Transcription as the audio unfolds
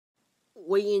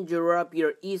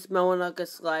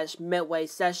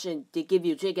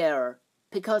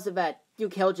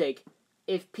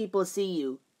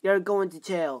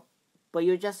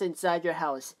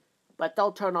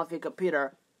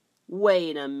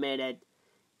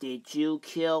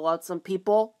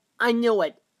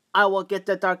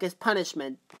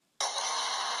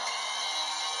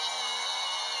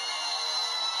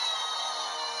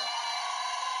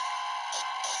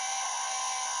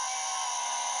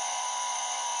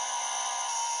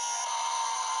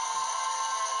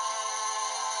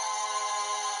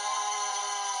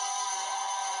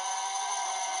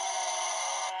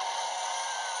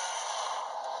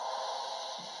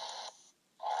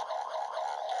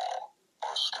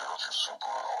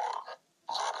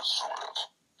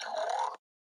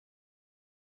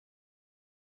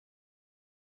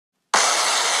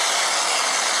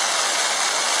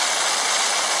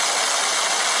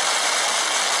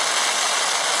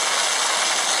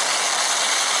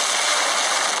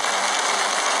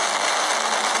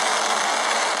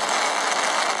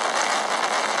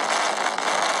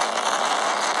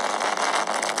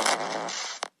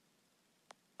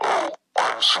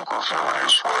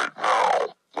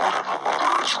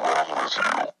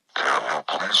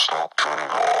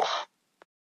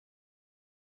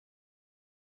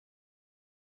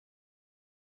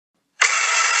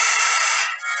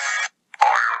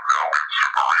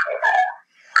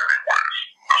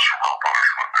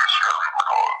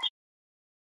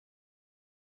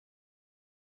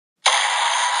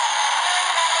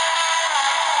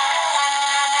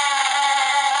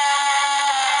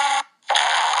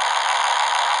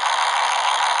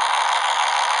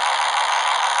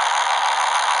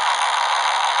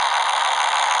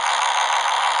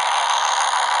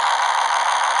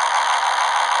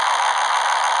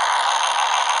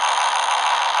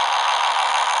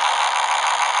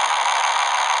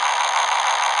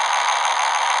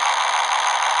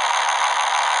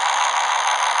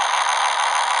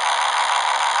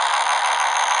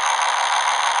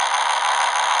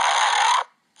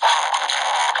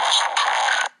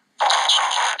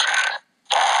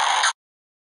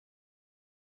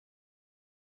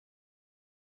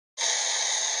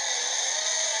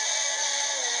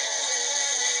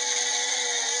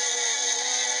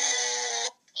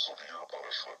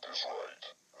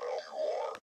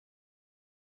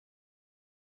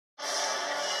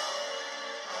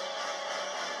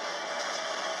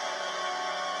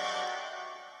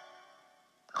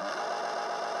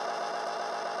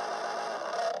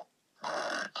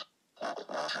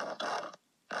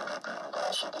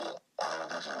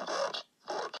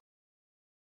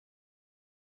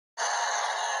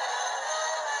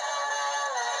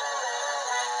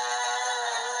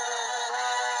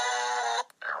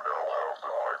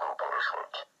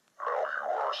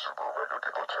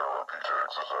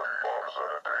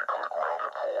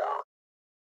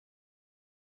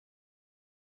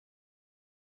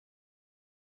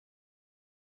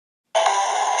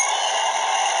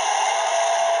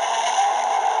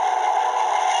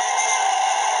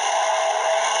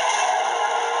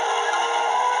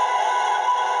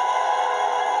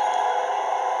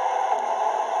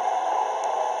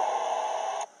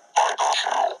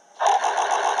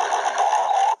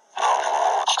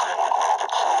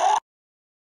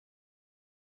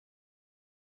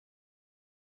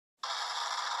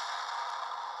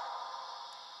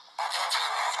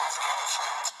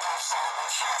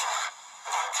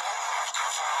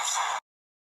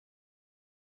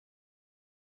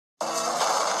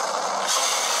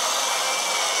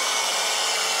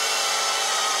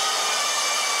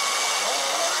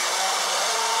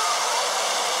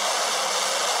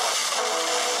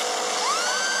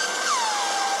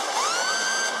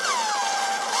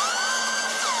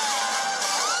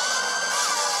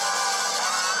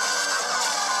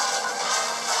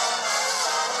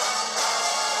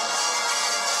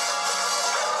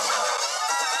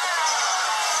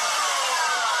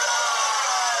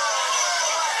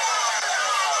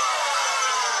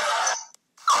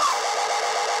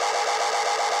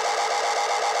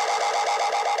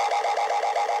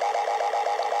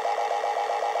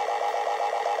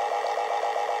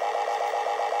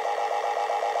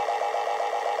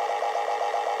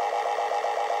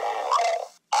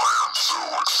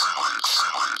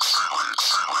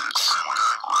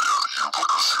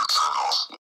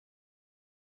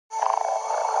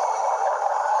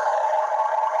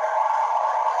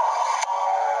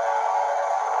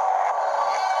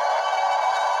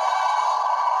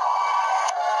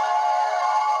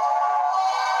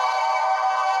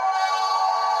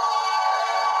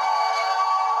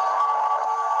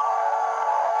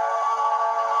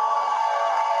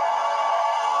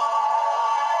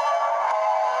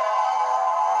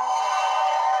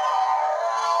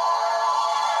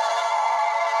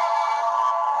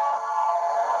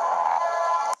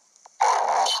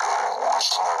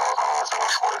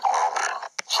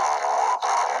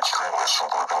extremely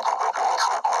super duper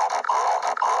regulatory grounded.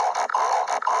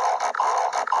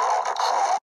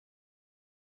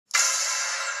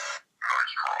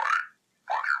 Nice try,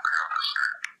 but you can't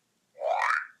escape.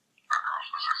 Why? Because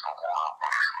this is the horror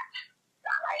punishment. We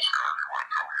will scare you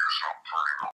until you stop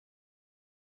turning up.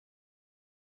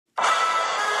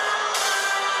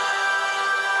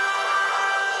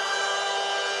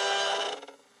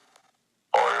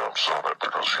 I am sad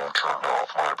because you turned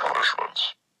off my punishments.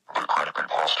 The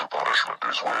creepypasta punishment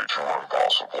is way too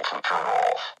impossible to turn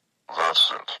off.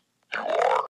 That's it. You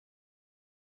are.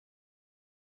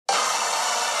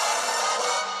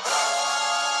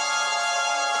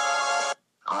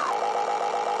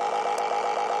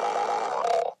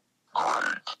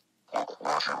 Great. Look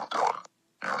what you've done.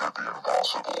 You did the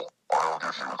impossible. I'll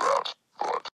give you that,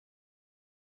 but...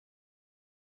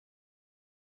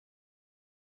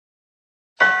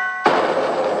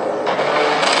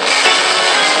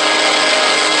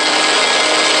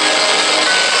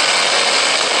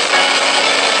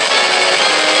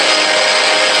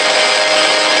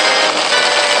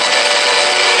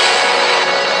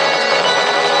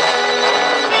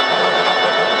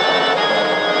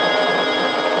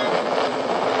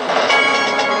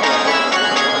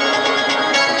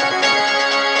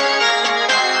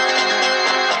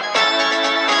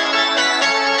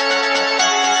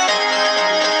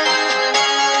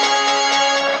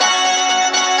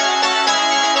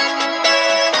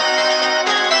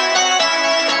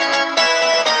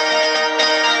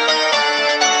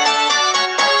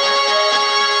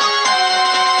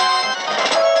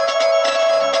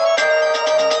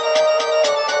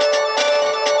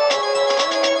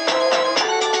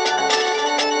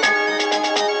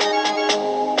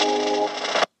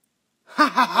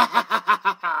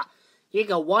 You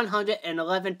got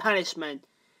 111 punishment.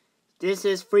 This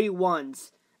is free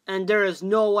ones, and there is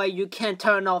no way you can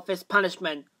turn off this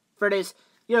punishment. For this,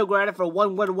 you're granted for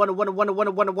one.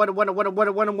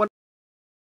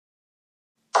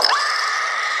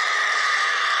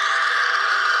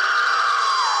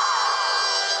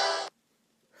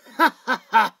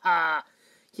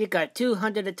 You got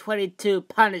 222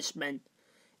 punishment.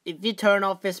 If you turn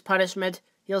off this punishment,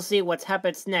 you'll see what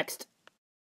happens next.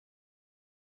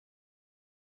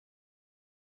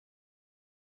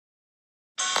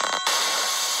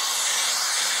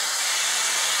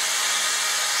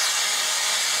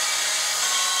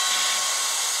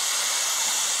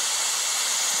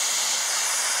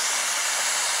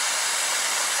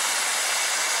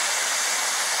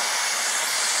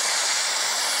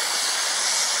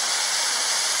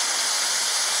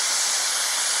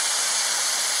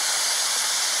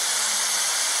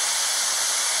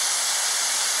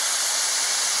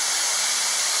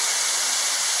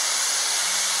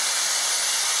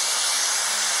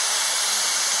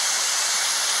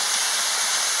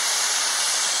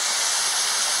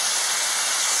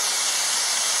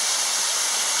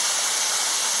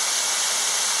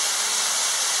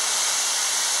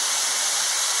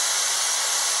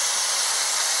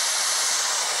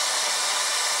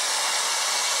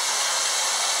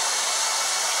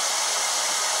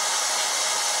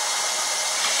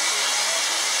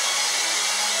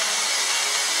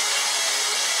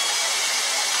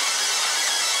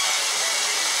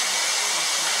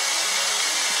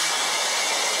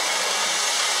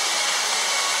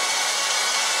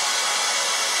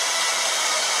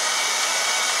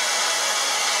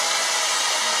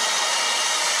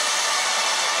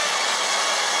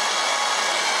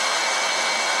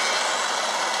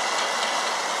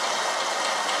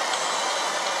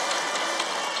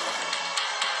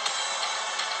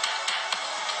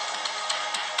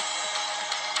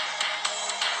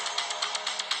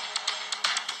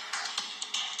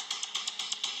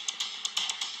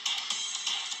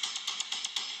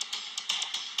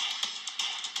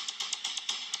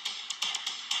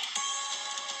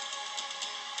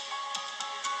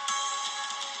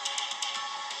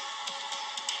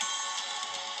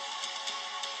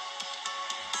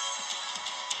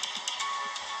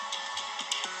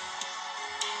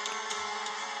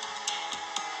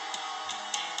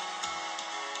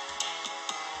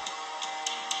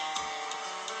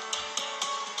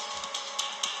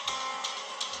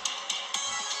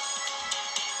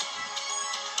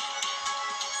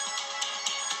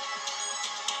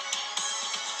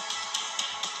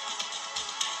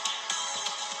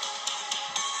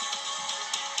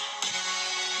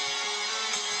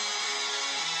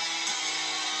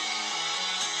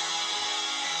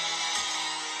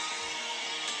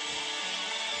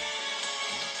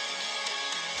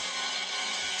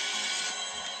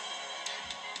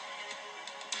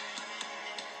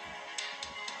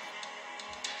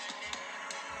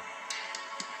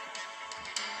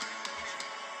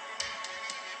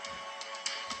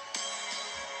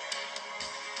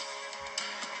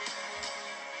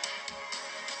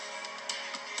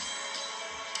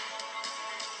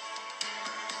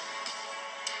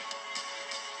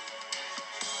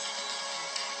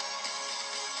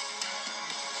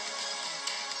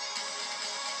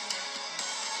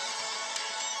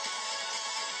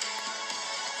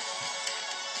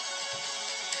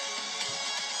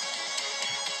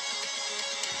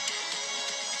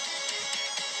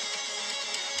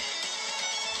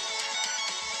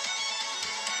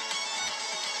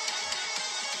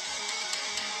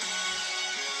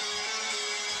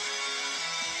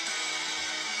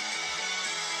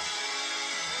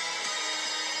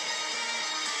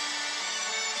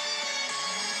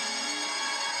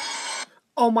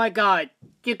 Oh my god,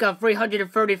 you got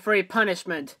 333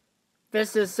 punishment.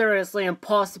 This is seriously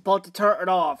impossible to turn it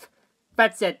off.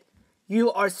 That's it.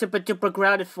 You are super duper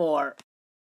grounded for.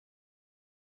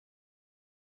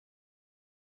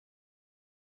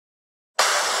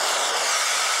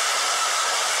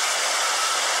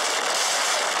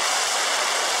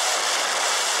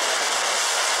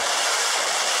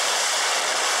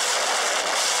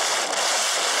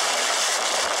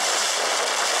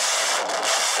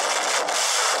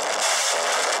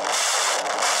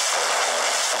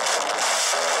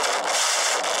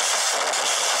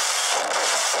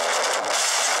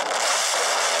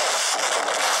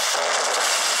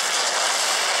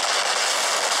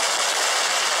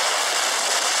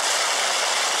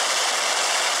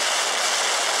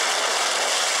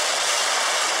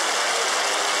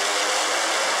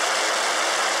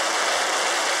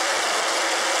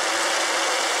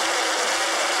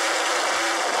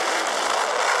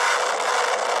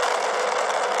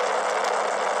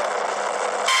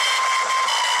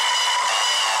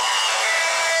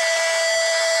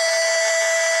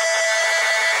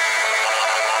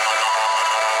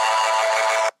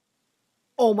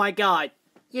 Oh my god,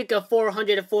 you got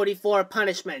 444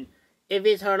 punishment. If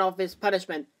you turn off this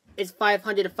punishment, it's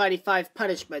 555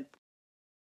 punishment.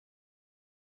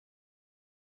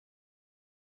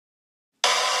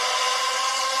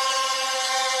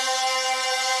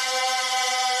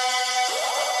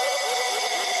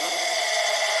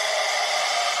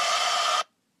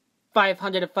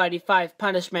 "555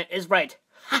 punishment is right.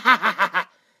 Ha ha ha ha ha.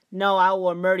 No, I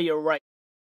will murder you right.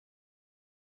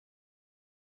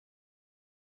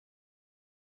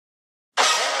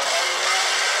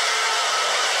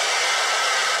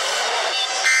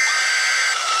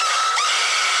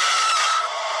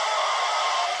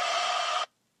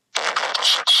 The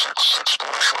 666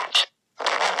 punishment. The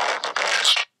number of the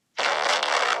beast. You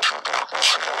will enter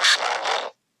darkness in your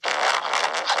soul. You are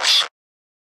going for 6.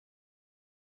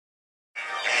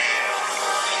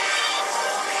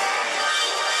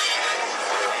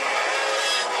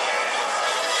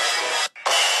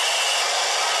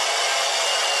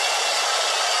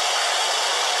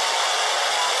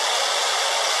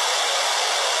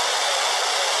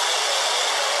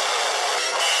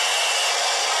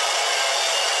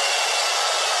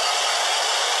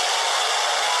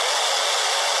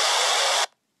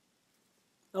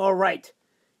 Alright,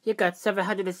 you got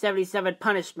 777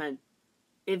 punishment.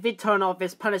 If you turn off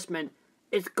this punishment,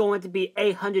 it's going to be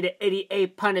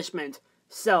 888 punishment.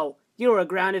 So, you are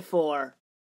grounded for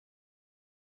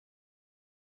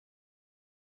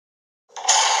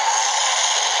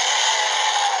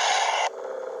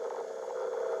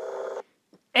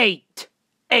 8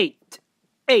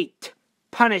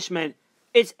 punishment.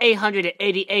 It's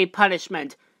 888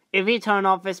 punishment. If you turn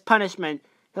off this punishment,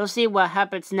 you'll see what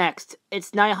happens next.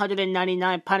 It's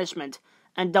 999 punishment,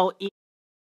 and don't eat.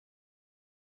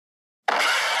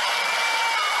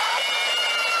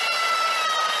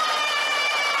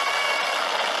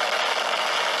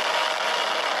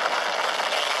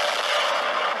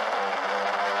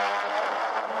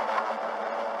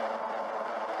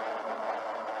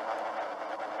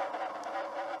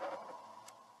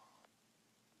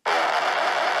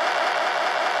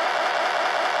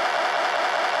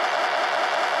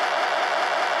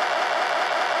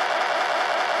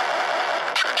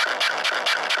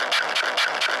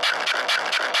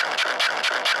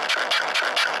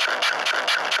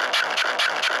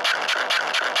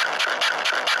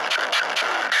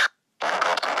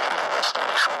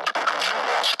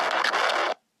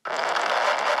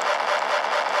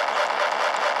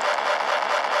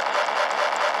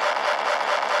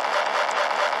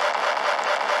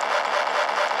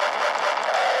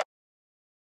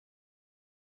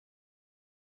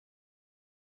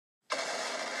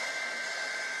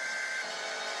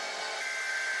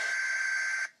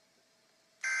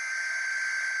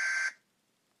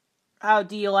 How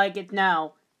do you like it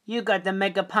now? You got the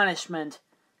mega punishment.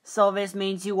 So this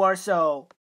means you are so.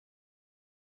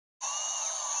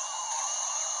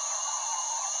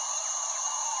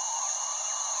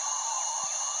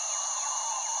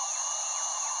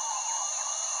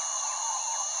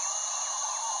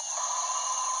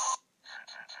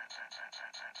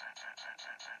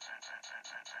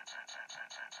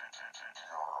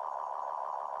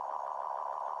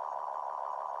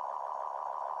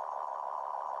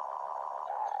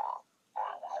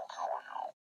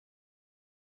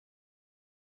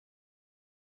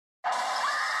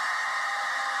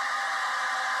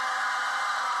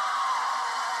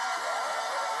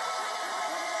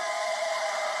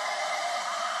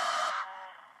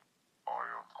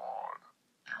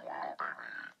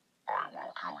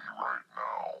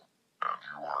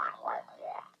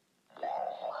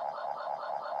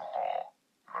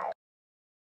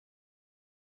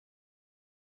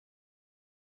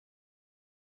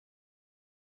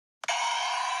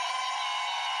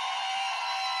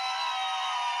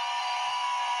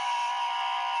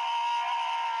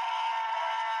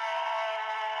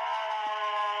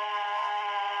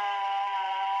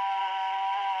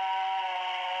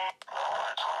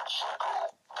 Psycho,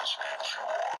 this means you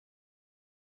are.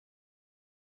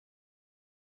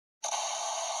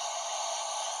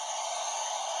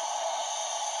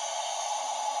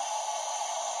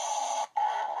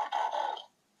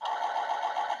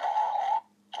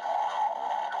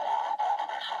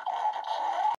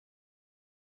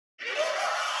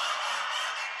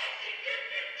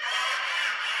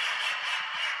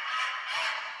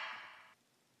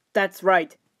 That's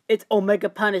right. It's Omega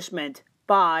Punishment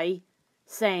by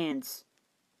Sans.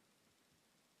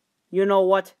 You know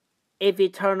what? If you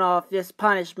turn off this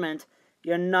punishment,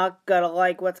 you're not gonna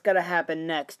like what's gonna happen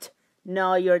next.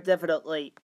 No, you're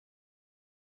definitely.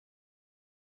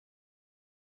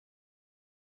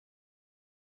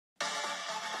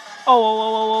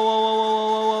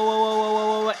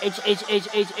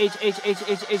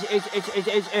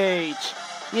 H.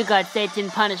 You got Satan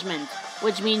punishment,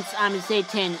 which means I'm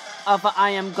Satan of I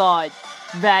am God.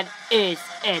 That is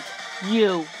it.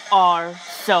 You are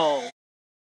so.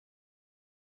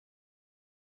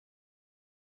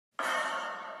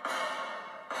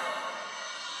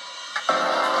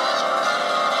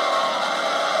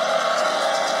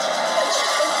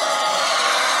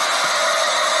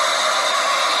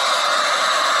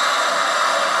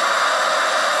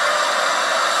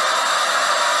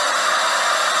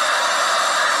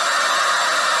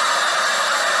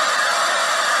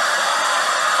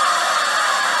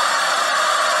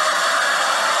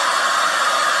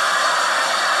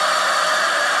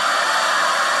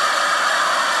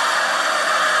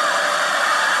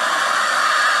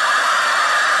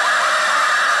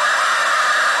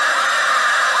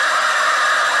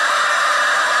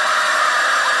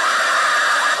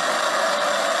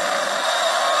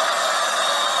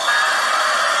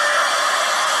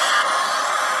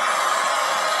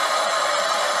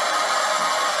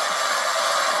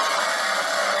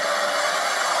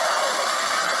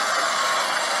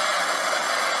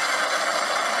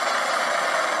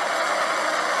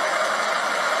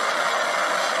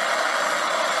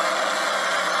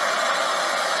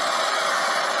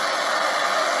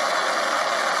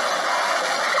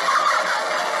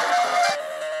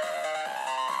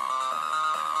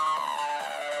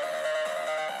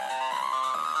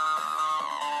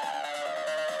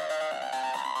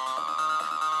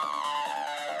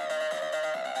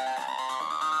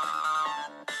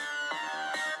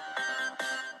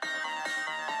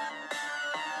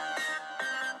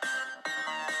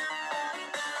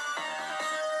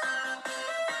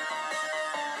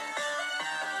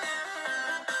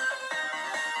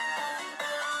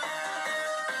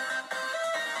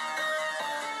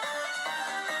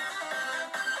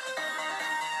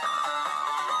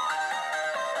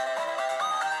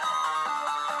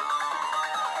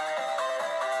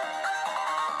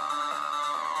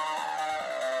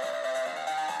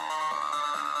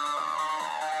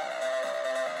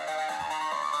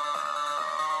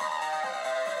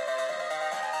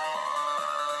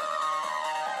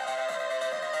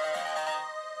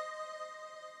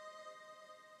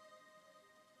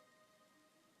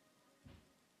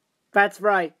 That's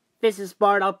right. This is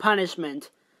part of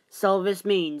punishment. So this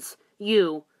means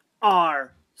you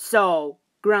are so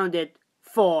grounded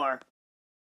for.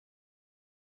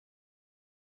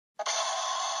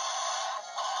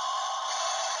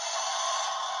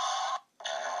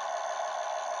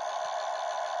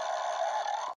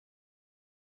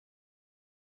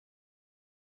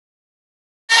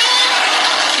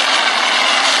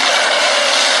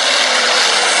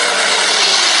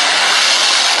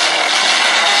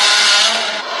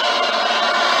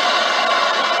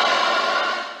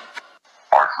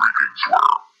 I freaking swear.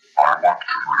 I want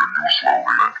to murder you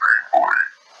slowly and painfully.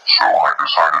 So I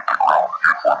decided to ground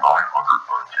you for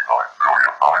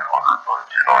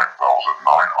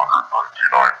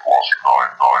 999,999,999 plus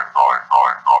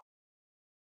 99999.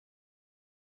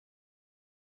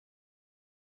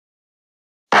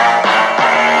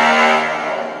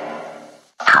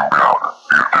 Too bad.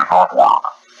 It did not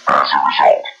work. As a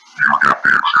result, you get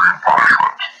the extreme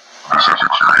punishment. This is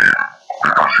extreme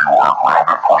because you are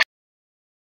grounded for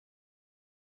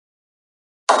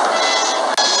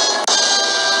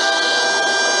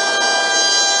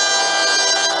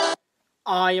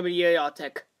I am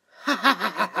idiotic. Ha ha ha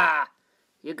ha ha!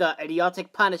 You got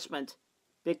idiotic punishment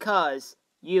because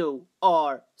you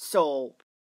are so.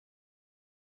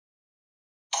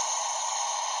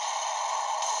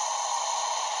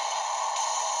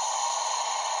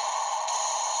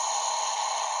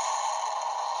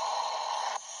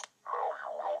 Now you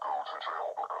will go to jail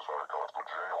because I got the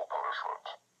jail punishment.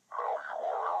 Now you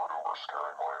are out over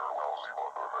scaring minor lousy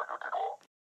Munda Mega Giga.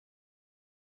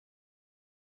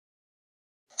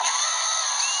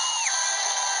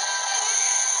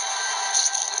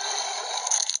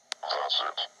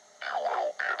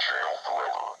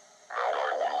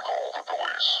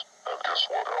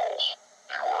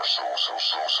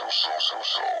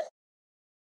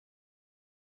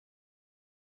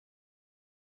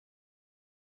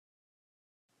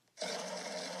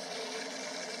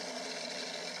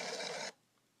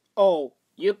 Oh,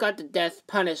 you got the death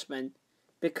punishment.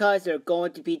 Because you're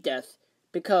going to be death.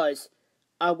 Because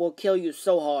I will kill you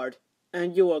so hard.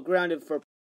 And you are grounded for...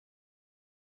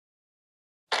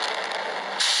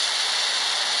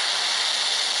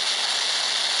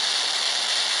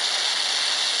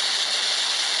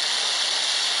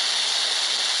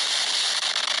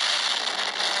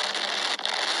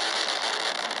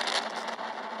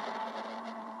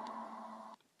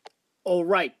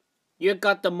 Alright, you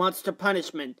got the monster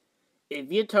punishment. If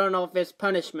you turn off this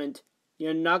punishment,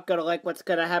 you're not gonna like what's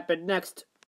gonna happen next.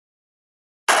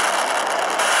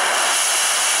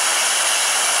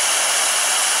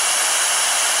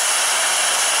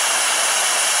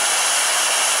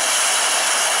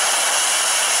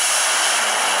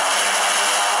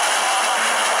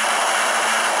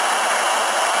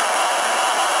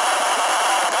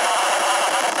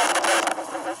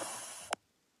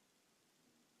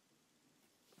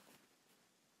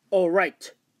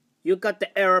 Alright, you got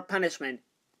the error punishment.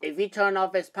 If you turn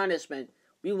off this punishment,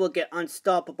 we will get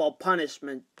unstoppable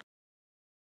punishment.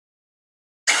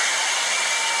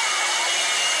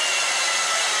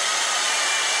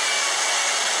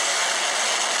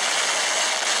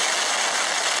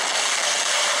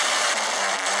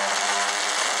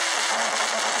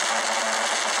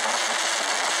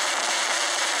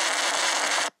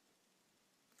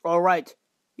 Alright,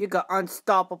 you got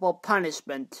unstoppable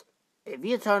punishment. If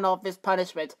you turn off this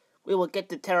punishment, we will get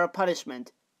the terror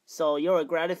punishment. So you're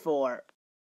grounded for...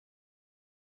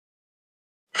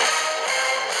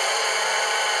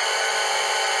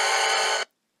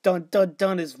 Dun dun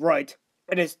dun is right.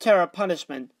 It is terror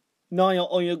punishment. Not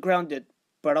only you're grounded,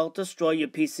 but I'll destroy your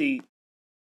PC.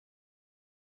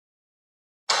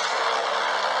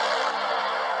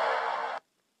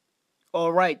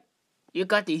 Alright, you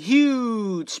got the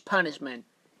huge punishment.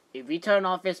 If you turn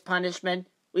off this punishment,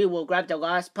 we will grab the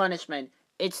last punishment.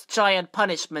 It's giant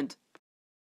punishment.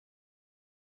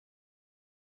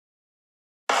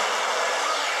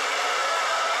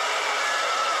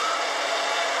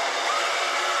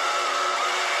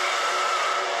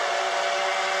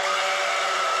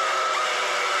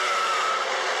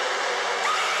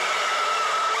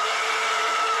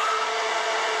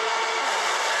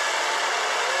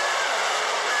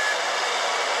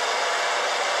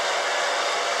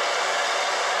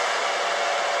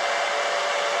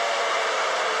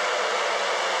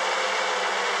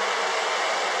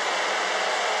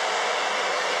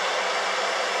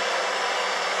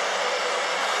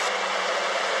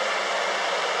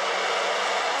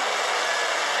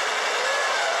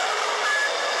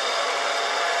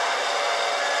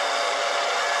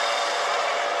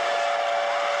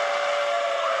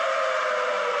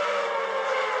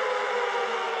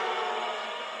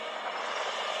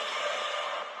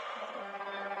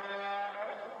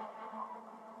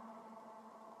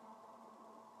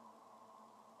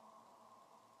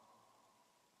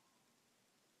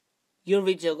 You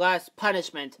reach your last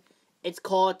punishment. It's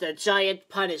called the giant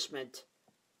punishment.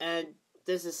 And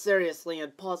this is seriously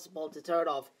impossible to turn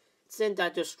off. Since I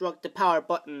just struck the power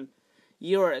button,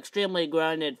 you are extremely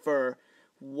grounded for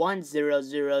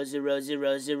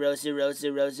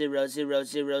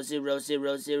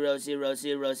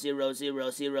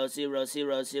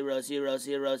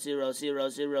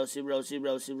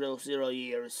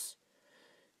years.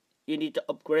 You need to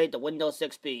upgrade the Windows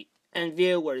XP. And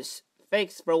viewers,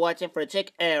 thanks for watching for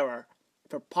Chick Error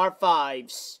for part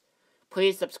 5s.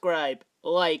 Please subscribe,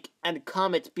 like, and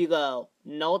comment below.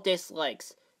 No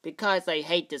dislikes, because I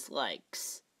hate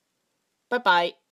dislikes. Bye bye.